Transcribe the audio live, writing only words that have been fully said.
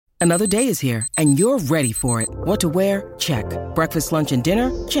Another day is here, and you're ready for it. What to wear? Check. Breakfast, lunch, and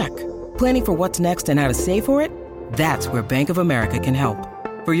dinner? Check. Planning for what's next and how to save for it? That's where Bank of America can help.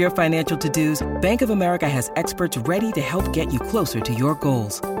 For your financial to-dos, Bank of America has experts ready to help get you closer to your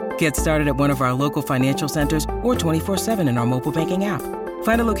goals. Get started at one of our local financial centers or 24/7 in our mobile banking app.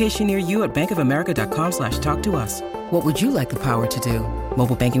 Find a location near you at bankofamerica.com/talktous. What would you like the power to do?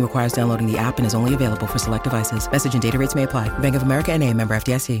 Mobile banking requires downloading the app and is only available for select devices. Message and data rates may apply. Bank of America N.A., member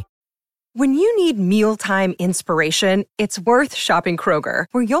FDIC. When you need mealtime inspiration, it's worth shopping Kroger,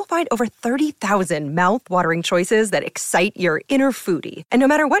 where you'll find over 30,000 mouth-watering choices that excite your inner foodie. And no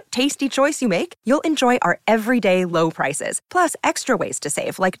matter what tasty choice you make, you'll enjoy our everyday low prices, plus extra ways to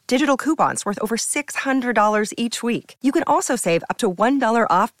save, like digital coupons worth over $600 each week. You can also save up to $1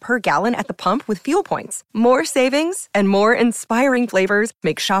 off per gallon at the pump with fuel points. More savings and more inspiring flavors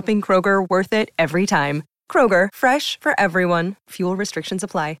make shopping Kroger worth it every time. Kroger, fresh for everyone. Fuel restrictions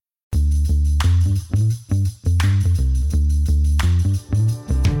apply.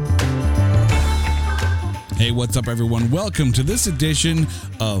 Hey, what's up, everyone? Welcome to this edition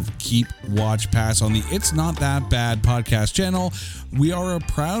of Keep Watch Pass on the It's Not That Bad podcast channel. We are a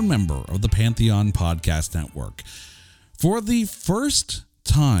proud member of the Pantheon Podcast Network. For the first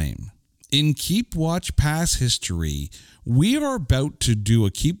time in Keep Watch Pass history, we are about to do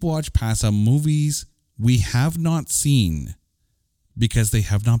a Keep Watch Pass on movies we have not seen because they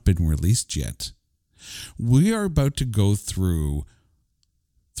have not been released yet. We are about to go through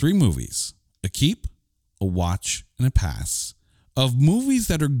 3 movies, a keep, a watch, and a pass of movies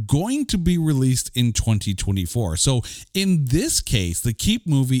that are going to be released in 2024. So in this case, the keep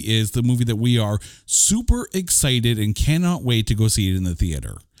movie is the movie that we are super excited and cannot wait to go see it in the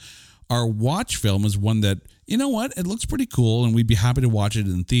theater. Our watch film is one that, you know what, it looks pretty cool and we'd be happy to watch it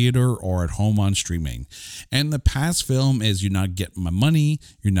in theater or at home on streaming. And the pass film is you're not getting my money,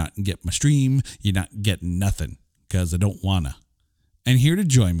 you're not getting my stream, you're not getting nothing because I don't wanna. And here to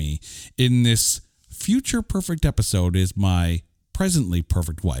join me in this future perfect episode is my presently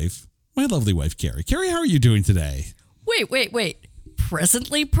perfect wife, my lovely wife, Carrie. Carrie, how are you doing today? Wait.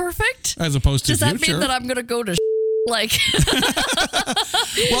 Presently perfect? As opposed to Does future. Does that mean that I'm going to go to like...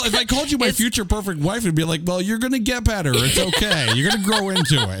 Well, if I called you my future perfect wife, it'd be like, well, you're going to get better. It's okay. You're going to grow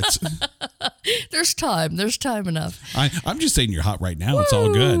into it. There's time enough. I'm just saying you're hot right now. Woo! It's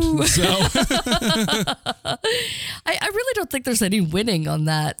all good. So I really don't think there's any winning on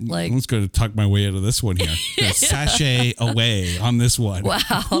that. Like, I'm just going to tuck my way out of this one here. Sashay away on this one.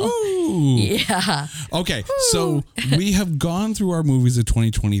 Wow. Woo! Yeah. Okay. Woo! So we have gone through our movies of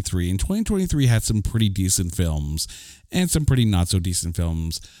 2023, and 2023 had some pretty decent films and some pretty not so decent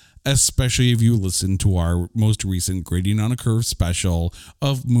films, especially if you listen to our most recent Grading on a Curve special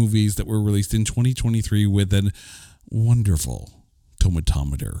of movies that were released in 2023 with a wonderful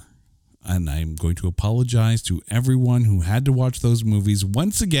tomatometer. And I'm going to apologize to everyone who had to watch those movies.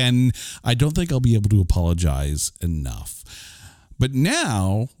 Once again, I don't think I'll be able to apologize enough. But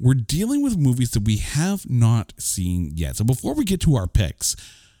now we're dealing with movies that we have not seen yet. So before we get to our picks,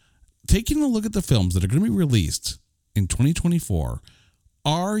 taking a look at the films that are going to be released in 2024,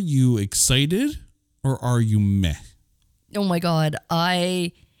 are you excited or are you meh? Oh my God.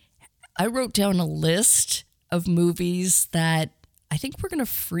 I wrote down a list of movies that I think we're going to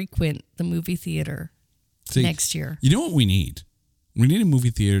frequent the movie theater next year. You know what we need? We need a movie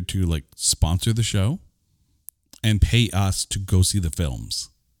theater to like sponsor the show and pay us to go see the films.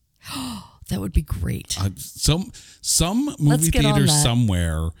 That would be great. Some movie theater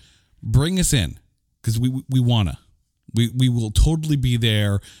somewhere, bring us in because we wanna. We will totally be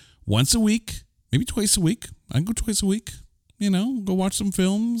there once a week, maybe twice a week. I can go twice a week, go watch some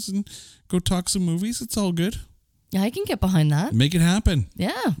films and go talk some movies. It's all good. Yeah, I can get behind that. Make it happen.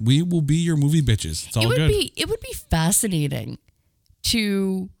 Yeah. We will be your movie bitches. It's all good. It would be fascinating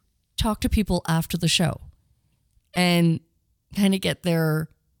to talk to people after the show and kind of get their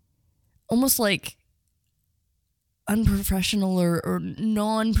almost like unprofessional or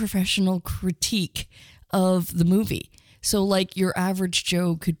non-professional critique of the movie. So like your average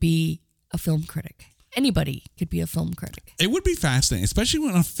Joe could be a film critic. Anybody could be a film critic. It would be fascinating, especially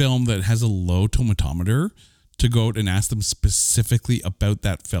when a film that has a low tomatometer, to go out and ask them specifically about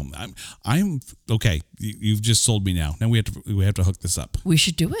that film. I'm okay. You've just sold me now. Now we have to hook this up. We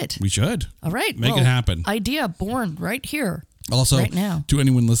should do it. We should. All right. Make it happen. Idea born right here. Also, right now. To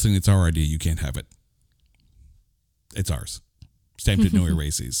anyone listening, it's our idea. You can't have it. It's ours. Stamped at No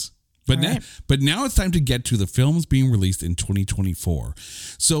Erases. But now it's time to get to the films being released in 2024.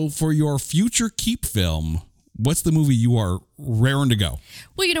 So for your future keep film, what's the movie you are raring to go?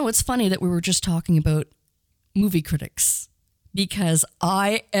 Well, it's funny that we were just talking about movie critics because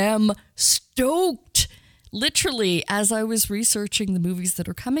I am stoked. Literally, as I was researching the movies that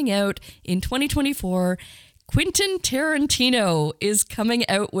are coming out in 2024, Quentin Tarantino is coming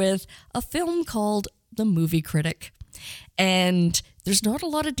out with a film called The Movie Critic. And there's not a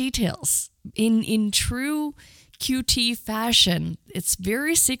lot of details. In true QT fashion, it's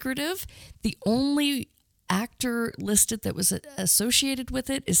very secretive. The only actor listed that was associated with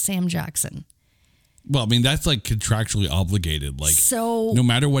it is Sam Jackson. Well, I mean, that's like contractually obligated. Like, so no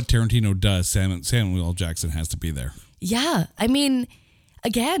matter what Tarantino does, Samuel Jackson has to be there. Yeah. I mean,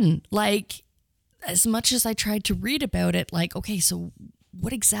 again, like, as much as I tried to read about it, like, okay, so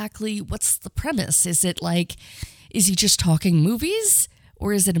what's the premise? Is it like, is he just talking movies,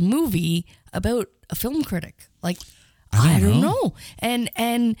 or is it a movie about a film critic? Like, I don't know. And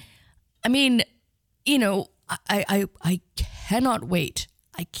I mean, you know, I cannot wait.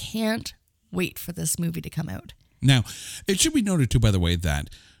 I can't wait for this movie to come out. Now, it should be noted too, by the way, that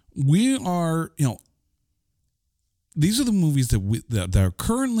we are, you know, these are the movies that are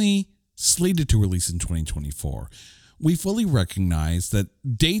currently slated to release in 2024. We fully recognize that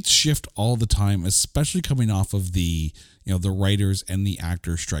dates shift all the time, especially coming off of the, you know, the writers and the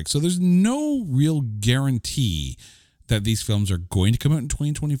actor strike. So there's no real guarantee that these films are going to come out in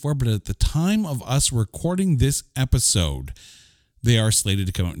 2024. But at the time of us recording this episode, they are slated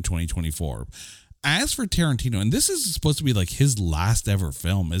to come out in 2024. As for Tarantino, and this is supposed to be like his last ever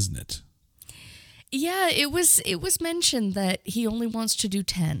film, isn't it? Yeah, it was mentioned that he only wants to do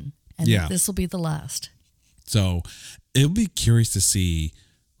 10, and that this will be the last. So it'll be curious to see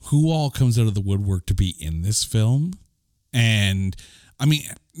who all comes out of the woodwork to be in this film. And I mean,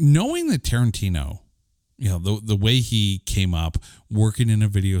 knowing that Tarantino, you know, the way he came up working in a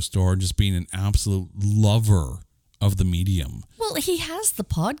video store and just being an absolute lover of the medium. Well, he has the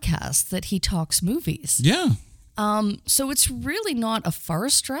podcast that he talks movies. Yeah. So it's really not a far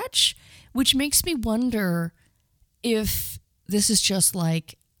stretch, which makes me wonder if this is just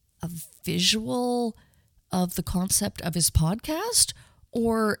like a visual of the concept of his podcast,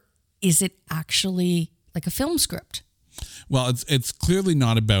 or is it actually like a film script? Well, it's clearly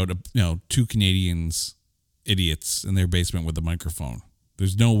not about two Canadians idiots in their basement with a microphone.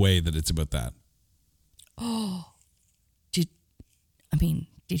 There's no way that it's about that. Oh,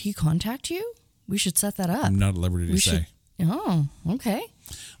 did he contact you? We should set that up. I'm not at liberty to say. Oh, okay.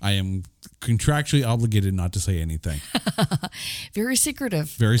 I am contractually obligated not to say anything. Very secretive.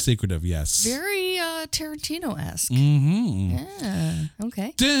 Very secretive, yes. Very Tarantino-esque. Mm-hmm. Yeah,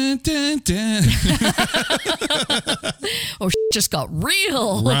 okay. Dun, dun, dun. Oh, just got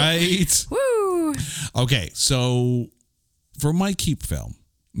real. Right. Woo. Okay, so for my Keep film,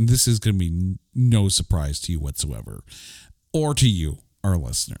 this is going to be no surprise to you whatsoever, or to you, our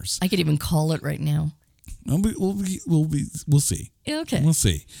listeners. I could even call it right now. We'll see. Okay. We'll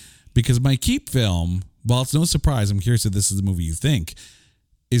see. Because my Keep film, while it's no surprise, I'm curious if this is the movie you think,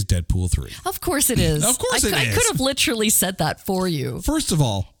 is Deadpool 3. Of course it is. Of course it is. I could have literally said that for you. First of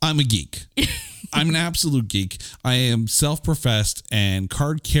all, I'm a geek. I'm an absolute geek. I am self-professed and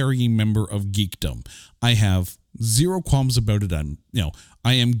card-carrying member of geekdom. I have zero qualms about it.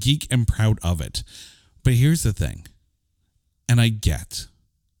 I am geek and proud of it. But here's the thing. And I get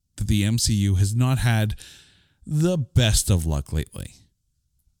that the MCU has not had the best of luck lately.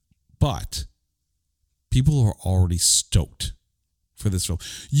 But people are already stoked for this film.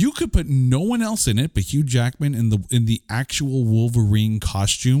 You could put no one else in it but Hugh Jackman in the actual Wolverine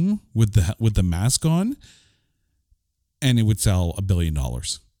costume with the mask on, and it would sell $1 billion.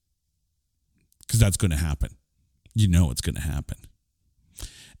 Because that's going to happen. You know it's going to happen.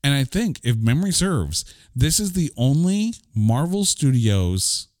 And I think, if memory serves, this is the only Marvel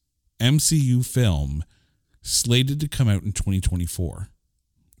Studios MCU film slated to come out in 2024.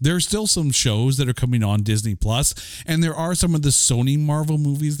 There are still some shows that are coming on Disney Plus, and there are some of the Sony Marvel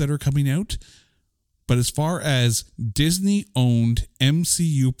movies that are coming out. But as far as Disney-owned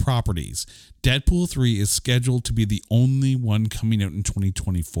MCU properties, Deadpool 3 is scheduled to be the only one coming out in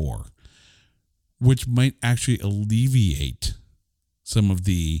 2024, which might actually alleviate some of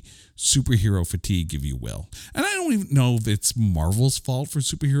the superhero fatigue, if you will. And I don't even know if it's Marvel's fault for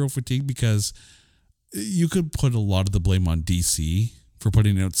superhero fatigue, because you could put a lot of the blame on DC for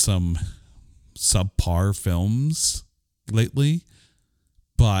putting out some subpar films lately.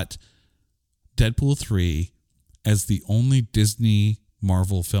 But Deadpool 3, as the only Disney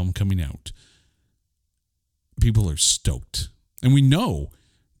Marvel film coming out, people are stoked. And we know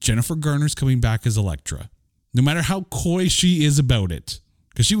Jennifer Garner's coming back as Elektra. No matter how coy she is about it.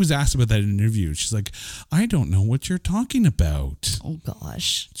 Because she was asked about that in an interview. She's like, I don't know what you're talking about. Oh,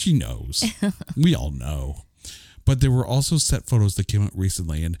 gosh. She knows. We all know. but there were also set photos that came out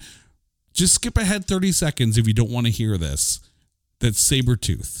recently. And just skip ahead 30 seconds if you don't want to hear this, that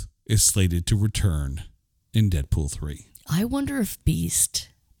Sabretooth is slated to return in Deadpool 3. I wonder if Beast.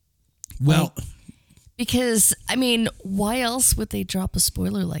 Well, because, I mean, why else would they drop a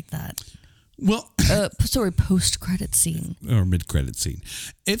spoiler like that? well, Post-credit scene. or mid-credit scene.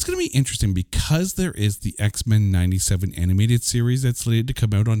 It's going to be interesting because there is the X-Men 97 animated series that's slated to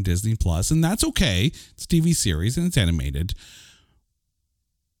come out on Disney Plus, and that's okay. It's a TV series and it's animated.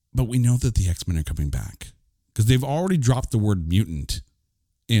 But we know that the X-Men are coming back because they've already dropped the word mutant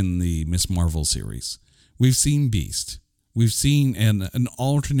in the Ms. Marvel series. We've seen Beast. We've seen an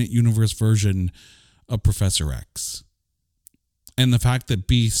alternate universe version of Professor X. And the fact that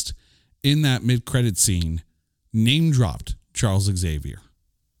Beast, in that mid-credit scene, name dropped Charles Xavier.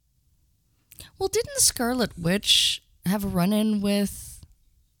 Well, didn't the Scarlet Witch have a run-in with...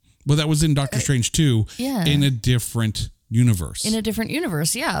 Well, that was in Doctor Strange 2 yeah. in a different universe. In a different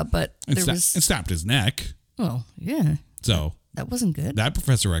universe, yeah, but It there was... It snapped his neck. Oh, yeah. So That wasn't good. that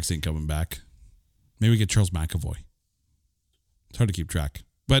Professor X ain't coming back. Maybe we get Charles McAvoy. It's hard to keep track.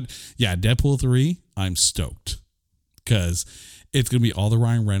 But yeah, Deadpool 3, I'm stoked. Because it's going to be all the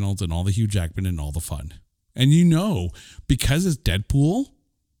Ryan Reynolds and all the Hugh Jackman and all the fun. And you know, because it's Deadpool,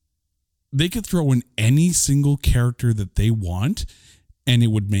 they could throw in any single character that they want and it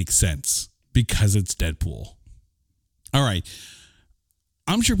would make sense because it's Deadpool. All right.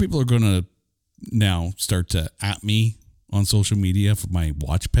 I'm sure people are going to now start to at me on social media for my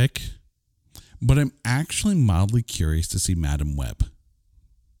watch pick, but I'm actually mildly curious to see Madam Web.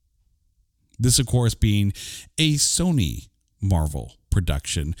 This, of course, being a Sony Marvel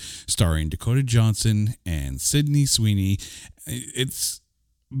production starring Dakota Johnson and Sydney Sweeney. It's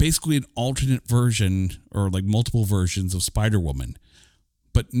basically an alternate version or like multiple versions of Spider-Woman,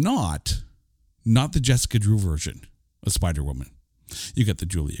 but not the Jessica Drew version of Spider-Woman. You got the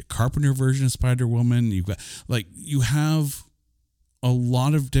Julia Carpenter version of Spider-Woman. You have a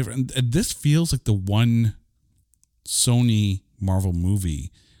lot of different, and this feels like the one Sony Marvel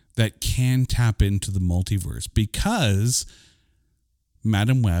movie that can tap into the multiverse because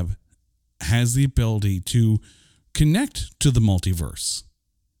Madam Web has the ability to connect to the multiverse.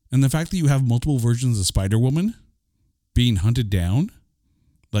 And the fact that you have multiple versions of Spider-Woman being hunted down,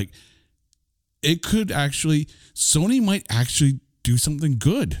 like, it could actually, Sony might actually do something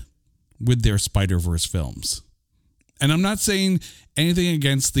good with their Spider-Verse films. And I'm not saying anything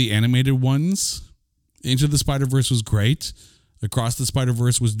against the animated ones. Into the Spider-Verse was great. Across the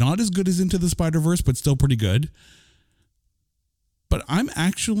Spider-Verse was not as good as Into the Spider-Verse, but still pretty good. But I'm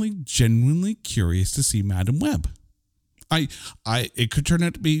actually genuinely curious to see Madam Web. It could turn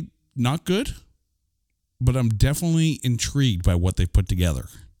out to be not good, but I'm definitely intrigued by what they've put together.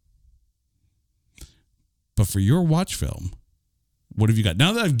 But for your watch film, what have you got?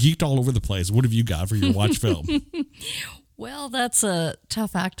 Now that I've geeked all over the place, what have you got for your watch film? Well, that's a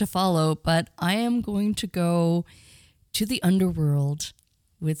tough act to follow, but I am going to go to the underworld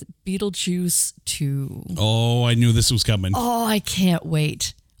with Beetlejuice 2. Oh, I knew this was coming. Oh, I can't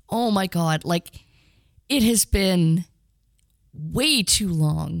wait. Oh my God. Like, it has been way too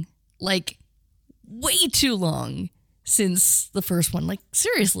long. Like, way too long since the first one. Like,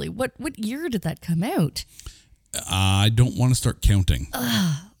 seriously, what year did that come out? I don't want to start counting.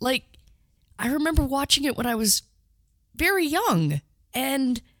 Like, I remember watching it when I was very young,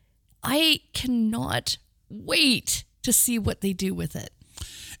 and I cannot wait to see what they do with it.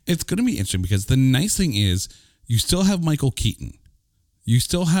 It's going to be interesting because the nice thing is you still have Michael Keaton. You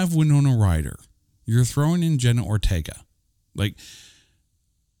still have Winona Ryder. You're throwing in Jenna Ortega. Like,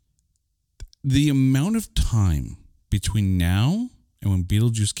 the amount of time between now and when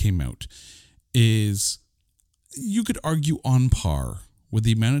Beetlejuice came out is, you could argue, on par with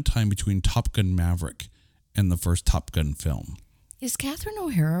the amount of time between Top Gun Maverick and the first Top Gun film. Is Catherine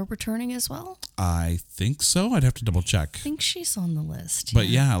O'Hara returning as well? I think so. I'd have to double check. I think she's on the list. But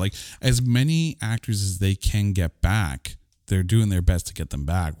yeah, like, as many actors as they can get back, they're doing their best to get them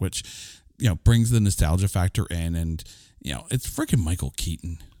back, which, you know, brings the nostalgia factor in. And, you know, it's freaking Michael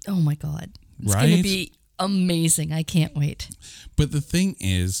Keaton. Oh my God. It's right? going to be amazing. I can't wait. But the thing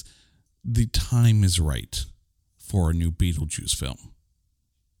is, the time is right for a new Beetlejuice film.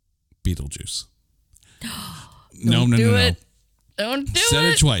 Beetlejuice. No. Don't do it. Said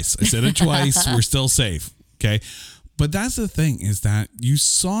it twice. I said it twice. We're still safe. Okay. But that's the thing, is that you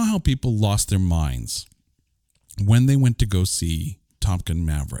saw how people lost their minds when they went to go see Top Gun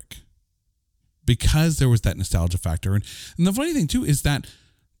Maverick, because there was that nostalgia factor. And the funny thing too is that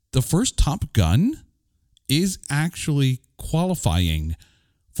the first Top Gun is actually qualifying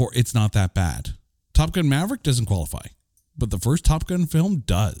for It's Not That Bad. Top Gun Maverick doesn't qualify, but the first Top Gun film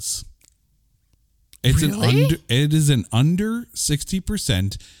does. It is an under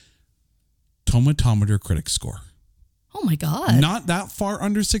 60% tomatometer critic score. Oh my God. Not that far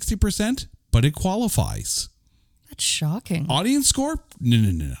under 60%, but it qualifies. That's shocking. Audience score?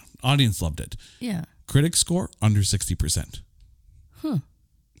 No. Audience loved it. Yeah. Critic score? Under 60%.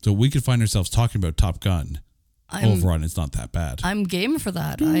 So we could find ourselves talking about Top Gun over on It's Not That Bad. I'm game for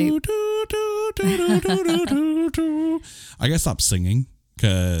that. I gotta stop singing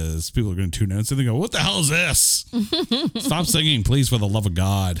because people are going to tune out and they go, what the hell is this? Stop singing, please, for the love of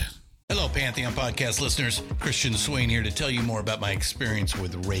God. Hello, Pantheon Podcast listeners. Christian Swain here to tell you more about my experience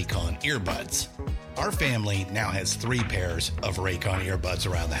with Raycon earbuds. Our family now has 3 pairs of Raycon earbuds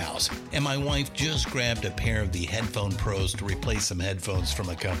around the house, and my wife just grabbed a pair of the Headphone Pros to replace some headphones from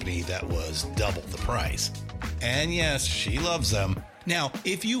a company that was double the price. And yes, she loves them. Now,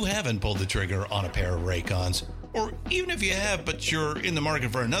 if you haven't pulled the trigger on a pair of Raycons, or even if you have, but you're in the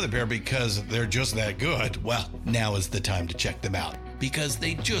market for another pair because they're just that good, well, now is the time to check them out, because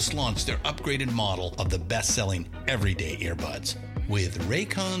they just launched their upgraded model of the best-selling everyday earbuds. With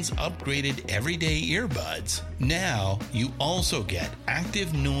Raycon's upgraded everyday earbuds, now you also get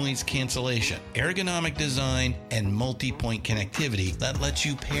active noise cancellation, ergonomic design, and multi-point connectivity that lets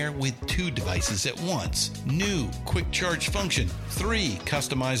you pair with 2 devices at once. New quick charge function, 3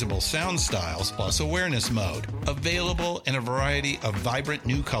 customizable sound styles, plus awareness mode. Available in a variety of vibrant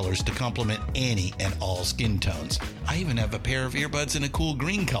new colors to complement any and all skin tones. I even have a pair of earbuds in a cool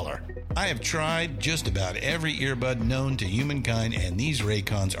green color. I have tried just about every earbud known to humankind, and these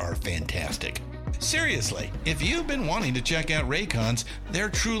Raycons are fantastic. Seriously, if you've been wanting to check out Raycons, there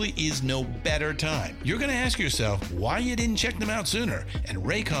truly is no better time. You're going to ask yourself why you didn't check them out sooner, and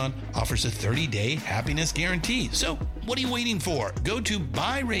Raycon offers a 30-day happiness guarantee. So what are you waiting for? Go to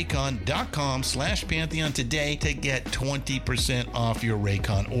buyraycon.com/Pantheon today to get 20% off your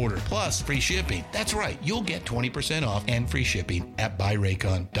Raycon order, plus free shipping. That's right, you'll get 20% off and free shipping at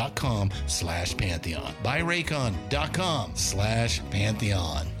buyraycon.com/Pantheon.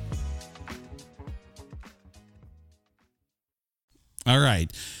 buyraycon.com/Pantheon. All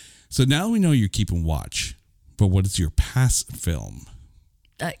right. So now we know you're keeping watch, but what is your pass film?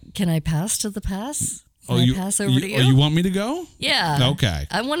 Can I pass to the pass? Pass over to you? Oh, you want me to go? Yeah. Okay.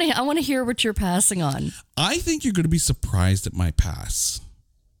 I want to hear what you're passing on. I think you're going to be surprised at my pass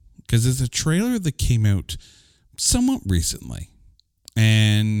because it's a trailer that came out somewhat recently.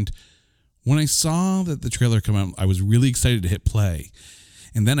 And when I saw that the trailer come out, I was really excited to hit play.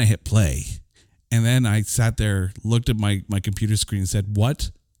 And then I hit play. And then I sat there, looked at my computer screen and said, what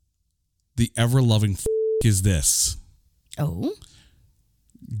the ever-loving is this? Oh?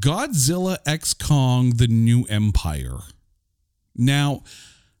 Godzilla X Kong, The New Empire. Now,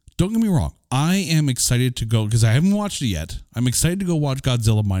 don't get me wrong. I am excited to go, because I haven't watched it yet. I'm excited to go watch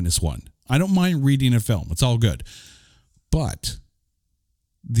Godzilla -1. I don't mind reading a film. It's all good. But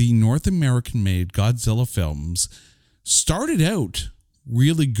the North American-made Godzilla films started out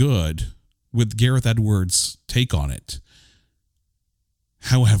really good with Gareth Edwards' take on it.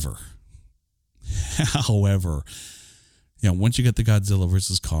 However, once you get the Godzilla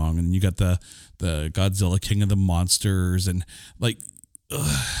versus Kong, and you got the Godzilla King of the Monsters, and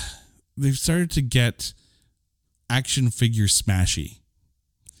they've started to get action figure smashy.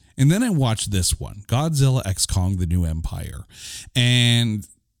 And then I watched this one, Godzilla X Kong, The New Empire, and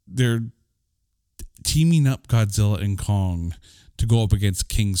they're teaming up Godzilla and Kong to go up against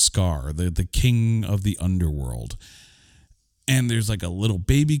King Scar, the king of the underworld. And there's like a little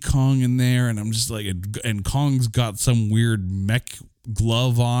baby Kong in there, and I'm just like, and Kong's got some weird mech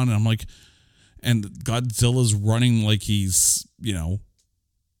glove on, and I'm like, and Godzilla's running like he's,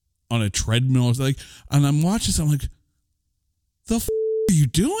 on a treadmill or something. And I'm watching this, I'm like, the f*** are you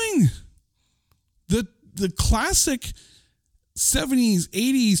doing? The classic 70s,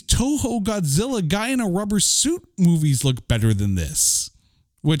 80s Toho Godzilla guy in a rubber suit movies look better than this.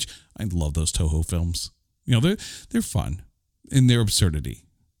 Which, I love those Toho films. They're fun in their absurdity,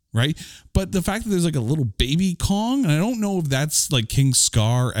 right? But the fact that there's like a little baby Kong, and I don't know if that's like King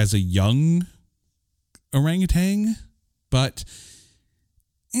Scar as a young orangutan, but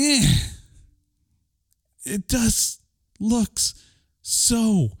it just looks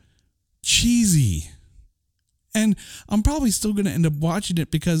so cheesy. And I'm probably still going to end up watching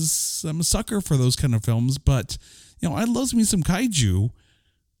it because I'm a sucker for those kind of films. But, I love me some kaiju,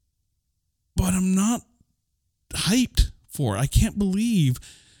 but I'm not hyped for it. I can't believe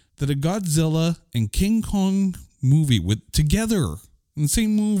that a Godzilla and King Kong movie together in the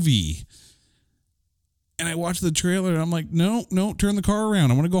same movie. And I watched the trailer and I'm like, no, turn the car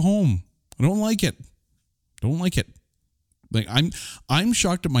around. I want to go home. I don't like it. Don't like it. Like I'm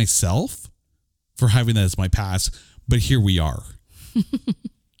shocked at myself for having that as my pass, but here we are.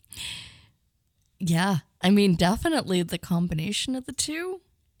 Yeah. I mean, definitely the combination of the two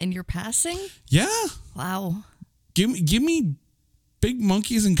and your passing. Yeah. Wow. Give me big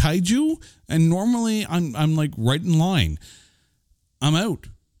monkeys and kaiju, and normally I'm like right in line. I'm out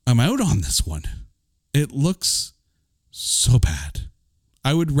on this one. It looks so bad.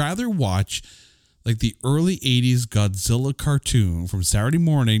 I would rather watch like the early 80s Godzilla cartoon from Saturday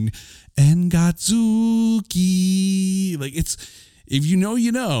morning and Godzuki. Like, it's, if you know,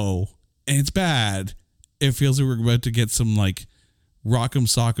 and it's bad, it feels like we're about to get some like Rock'em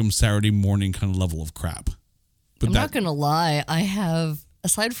Sock'em Saturday morning kind of level of crap. But I'm not going to lie. I have,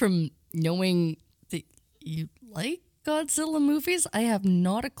 aside from knowing that you like Godzilla movies, I have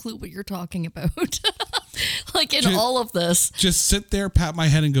not a clue what you're talking about. Like in all of this. Just sit there, pat my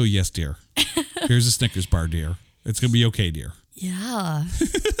head and go, yes, dear. Here's a Snickers bar, dear. It's going to be okay, dear. Yeah.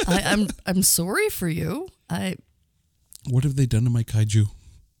 I'm sorry for you. What have they done to my kaiju?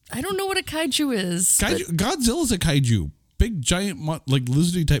 I don't know what a kaiju is. Godzilla's a kaiju. Big, giant, like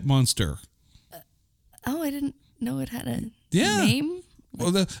lizardy type monster. Oh, I didn't know it had a Yeah. name.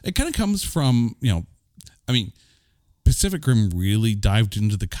 Well, it kind of comes from, I mean, Pacific Rim really dived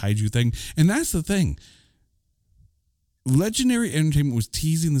into the kaiju thing. And that's the thing. Legendary Entertainment was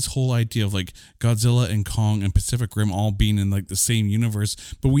teasing this whole idea of like Godzilla and Kong and Pacific Rim all being in like the same universe,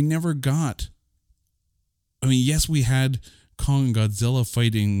 but we never got. I mean, yes, we had Kong and Godzilla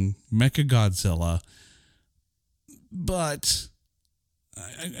fighting Mechagodzilla, but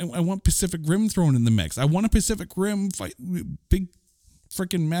I want Pacific Rim thrown in the mix. I want a Pacific Rim fight, big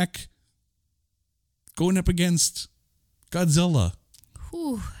freaking mech going up against Godzilla.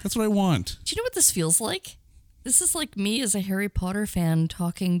 Whew. That's what I want. Do you know what this feels like? This is like me as a Harry Potter fan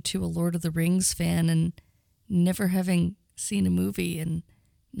talking to a Lord of the Rings fan and never having seen a movie and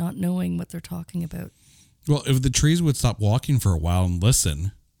not knowing what they're talking about. Well, if the trees would stop walking for a while and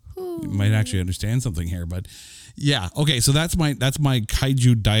listen, you might actually understand something here. But yeah, okay, so that's my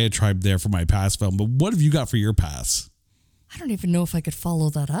kaiju diatribe there for my pass film. But what have you got for your pass? I don't even know if I could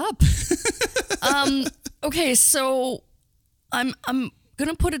follow that up. Okay, so I'm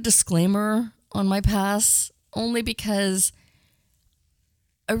gonna put a disclaimer on my pass only because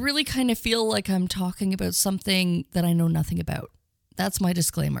I really kind of feel like I'm talking about something that I know nothing about. That's my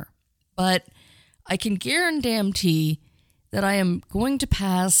disclaimer. But I can guarantee that I am going to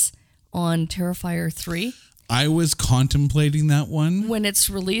pass on Terrifier 3. I was contemplating that one. When it's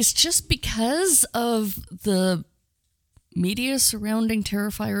released, just because of the media surrounding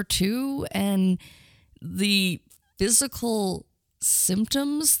Terrifier 2 and the physical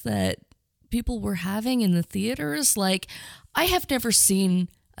symptoms that people were having in the theaters. Like, I have never seen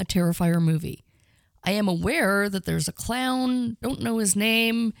a Terrifier movie. I am aware that there's a clown, don't know his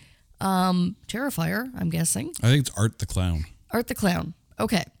name, Terrifier, I'm guessing. I think it's Art the Clown. Art the Clown.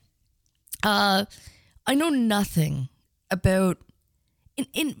 Okay. I know nothing about...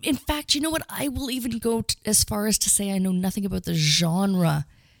 In fact, you know what? I will even go as far as to say I know nothing about the genre.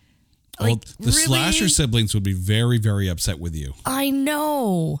 Like, the really? Slasher siblings would be very, very upset with you. I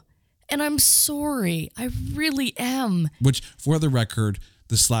know. And I'm sorry. I really am. Which, for the record,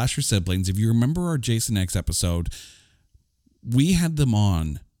 the Slasher siblings, if you remember our Jason X episode, we had them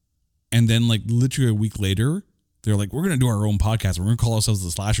on. And then, like, literally a week later, they're like, we're going to do our own podcast. We're going to call ourselves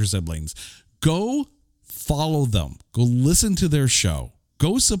the Slasher siblings. Go follow them. Go listen to their show.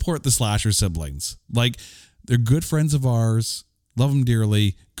 Go support the Slasher siblings. Like, they're good friends of ours. Love them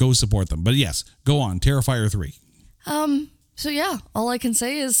dearly. Go support them. But yes, go on. Terrifier 3. So yeah, all I can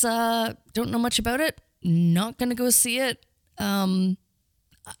say is don't know much about it. Not gonna go see it. I'm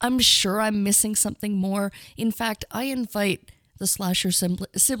sure I'm missing something more. In fact, I invite the Slasher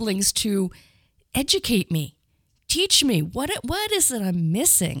siblings to educate me, teach me what is it I'm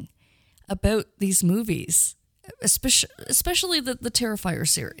missing about these movies, especially the Terrifier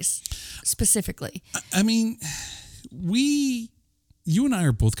series specifically. I mean, you and I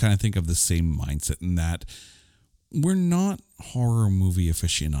are both kind of think of the same mindset in that we're not horror movie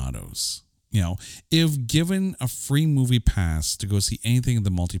aficionados. You know, if given a free movie pass to go see anything in the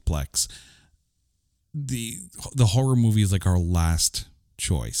multiplex, the horror movie is like our last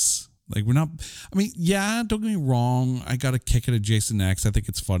choice. Like, we're not, I mean, yeah, don't get me wrong. I got a kick at Jason X. I think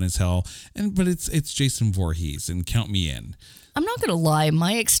it's fun as hell. But it's Jason Voorhees, and count me in. I'm not going to lie.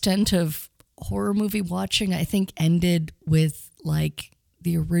 My extent of horror movie watching, I think, ended with like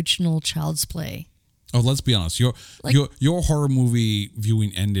the original Child's Play. Oh, let's be honest. Your horror movie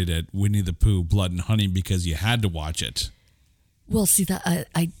viewing ended at Winnie the Pooh, Blood and Honey because you had to watch it. Well, see, that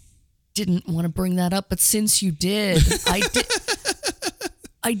I didn't want to bring that up, but since you did,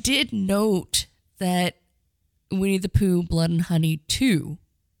 I did note that Winnie the Pooh Blood and Honey 2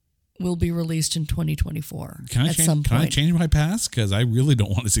 will be released in 2024 at some point. Can I change my pass? Because I really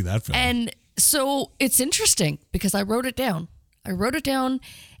don't want to see that film. And so it's interesting because I wrote it down.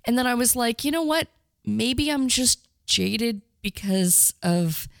 And then I was like, you know what? Maybe I'm just jaded because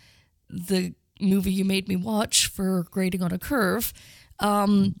of the movie you made me watch for Grading on a Curve.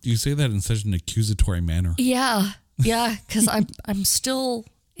 You say that in such an accusatory manner. Yeah, because I'm still,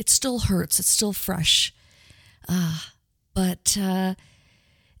 it still hurts. It's still fresh. But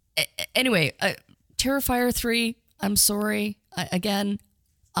anyway, Terrifier 3, I'm sorry. Again,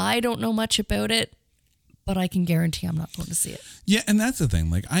 I don't know much about it, but I can guarantee I'm not going to see it. Yeah, and that's the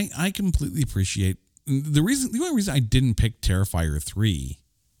thing. Like, I completely appreciate the only reason I didn't pick Terrifier 3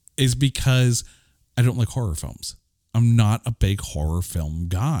 is because I don't like horror films. I'm not a big horror film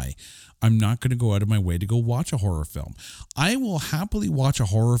guy. I'm not going to go out of my way to go watch a horror film. I will happily watch a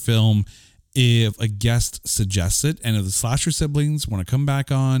horror film if a guest suggests it, and if the Slasher Siblings want to come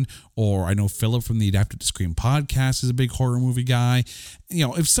back on, or I know Philip from the Adapted to Scream podcast is a big horror movie guy. You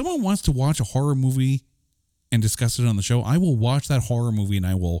know, if someone wants to watch a horror movie and discuss it on the show, I will watch that horror movie and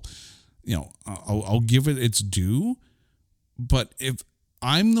I will, you know, I'll give it its due. But if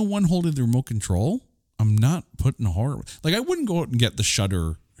I'm the one holding the remote control, I'm not putting horror. Like, I wouldn't go out and get the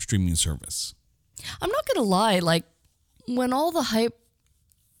Shudder streaming service. I'm not going to lie. Like, when all the hype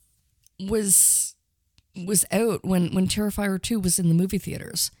was out, when Terrifier 2 was in the movie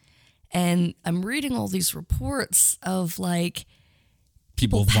theaters, and I'm reading all these reports of like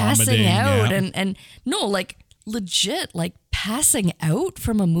people passing vomiting, out, yeah. and no, like legit, like passing out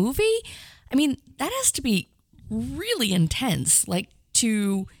from a movie. I mean, that has to be really intense, like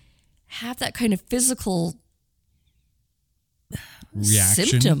to have that kind of physical reaction.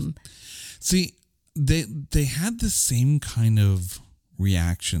 Symptom. See, they had the same kind of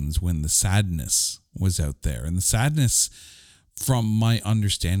reactions when the Sadness was out there, and the Sadness, from my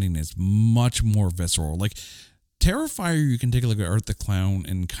understanding, is much more visceral. Like Terrifier, you can take a look at Art the Clown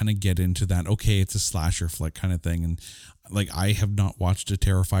and kind of get into that, okay, it's a slasher flick kind of thing. And like, I have not watched a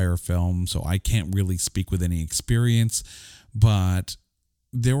Terrifier film, so I can't really speak with any experience, but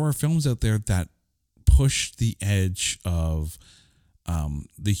there are films out there that push the edge of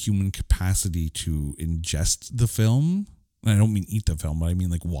the human capacity to ingest the film. And I don't mean eat the film, but I mean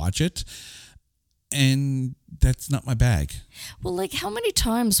like watch it. And that's not my bag. Well, like how many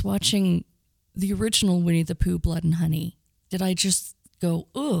times watching the original Winnie the Pooh Blood and Honey did I just go,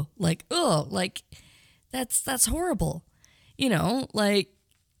 ugh, like that's horrible. You know, like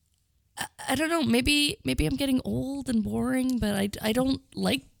I don't know, maybe I'm getting old and boring, but I don't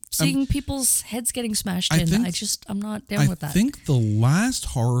like seeing people's heads getting smashed in. I'm not down with that. I think the last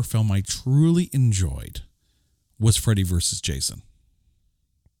horror film I truly enjoyed was Freddy vs. Jason.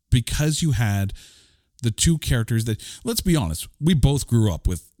 Because you had the two characters that, let's be honest, we both grew up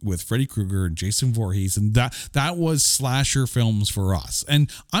with Freddy Krueger and Jason Voorhees, and that was slasher films for us.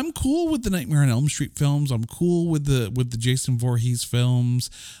 And I'm cool with the Nightmare on Elm Street films. I'm cool with the Jason Voorhees films.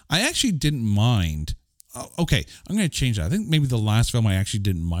 I actually didn't mind. Okay, I'm going to change that. I think maybe the last film I actually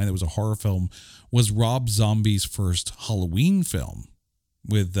didn't mind that was a horror film was Rob Zombie's first Halloween film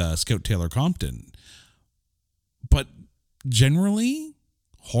with Scout Taylor Compton. But generally,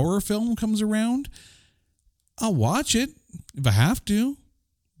 horror film comes around, I'll watch it if I have to,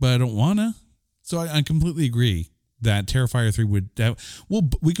 but I don't want to. So I completely agree that Terrifier 3 would...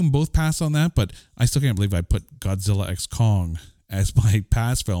 we can both pass on that, but I still can't believe I put Godzilla x Kong as my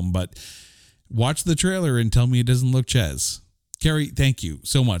pass film, but watch the trailer and tell me it doesn't look Ches. Carrie, thank you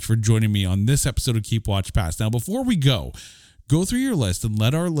so much for joining me on this episode of Keep Watch Pass. Now, before we go through your list and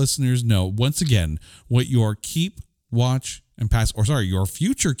let our listeners know once again what your Keep, Watch, and Pass, your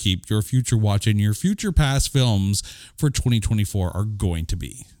future Keep, your future Watch, and your future Pass films for 2024 are going to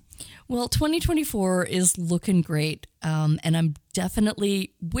be. Well, 2024 is looking great, and I'm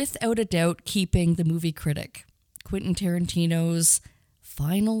definitely, without a doubt, keeping The Movie Critic, Quentin Tarantino's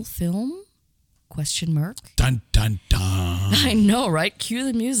final film? ? Dun, dun, dun. I know, right? Cue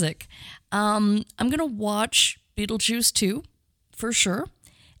the music. I'm going to watch Beetlejuice 2, for sure.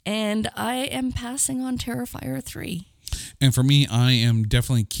 And I am passing on Terrifier 3. And for me, I am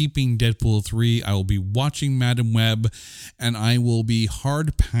definitely keeping Deadpool 3. I will be watching Madam Web, and I will be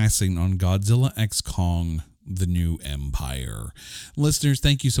hard passing on Godzilla x Kong, The New Empire. Listeners,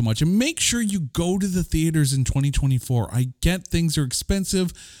 thank you so much. And make sure you go to the theaters in 2024. I get things are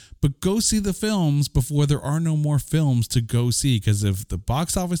expensive, but go see the films before there are no more films to go see. Because if the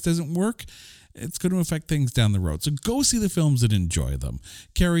box office doesn't work it's going to affect things down the road. So go see the films and enjoy them.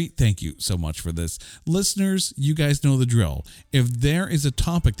 Carrie, thank you so much for this. Listeners, you guys know the drill. If there is a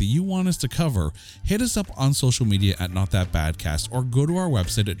topic that you want us to cover, hit us up on social media at Not That Badcast, or go to our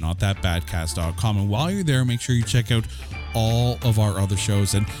website at notthatbadcast.com. And while you're there, make sure you check out all of our other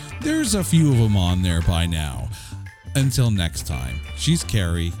shows, and there's a few of them on there by now. Until next time, she's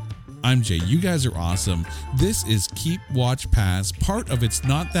Carrie. I'm Jay. You guys are awesome. This is Keep Watch Pass, part of It's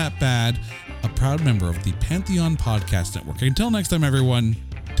Not That Bad, a proud member of the Pantheon Podcast Network. Until next time, everyone,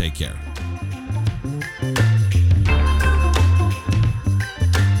 take care.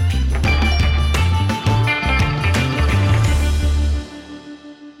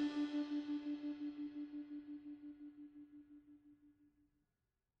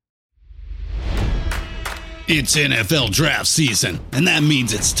 It's NFL draft season, and that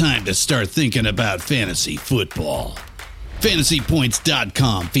means it's time to start thinking about fantasy football.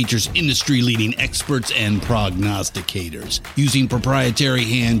 FantasyPoints.com features industry-leading experts and prognosticators using proprietary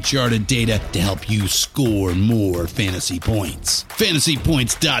hand-charted data to help you score more fantasy points.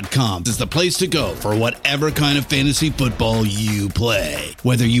 FantasyPoints.com is the place to go for whatever kind of fantasy football you play.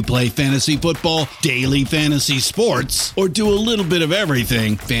 Whether you play fantasy football, daily fantasy sports, or do a little bit of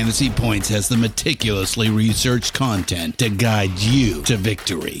everything, Fantasy Points has the meticulously researched content to guide you to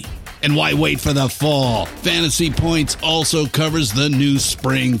victory. And why wait for the fall? Fantasy Points also covers the new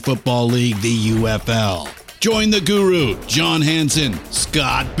spring football league, the UFL. Join the guru, John Hansen,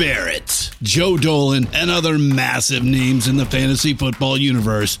 Scott Barrett, Joe Dolan, and other massive names in the fantasy football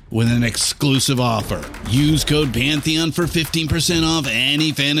universe with an exclusive offer. Use code Pantheon for 15% off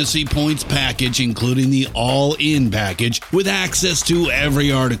any Fantasy Points package, including the all-in package, with access to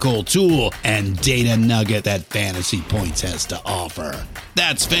every article, tool, and data nugget that Fantasy Points has to offer.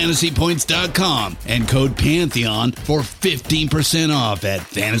 That's FantasyPoints.com and code Pantheon for 15% off at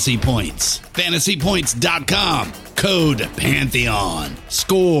Fantasy Points. FantasyPoints.com, code Pantheon.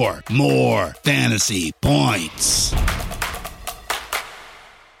 Score more fantasy points.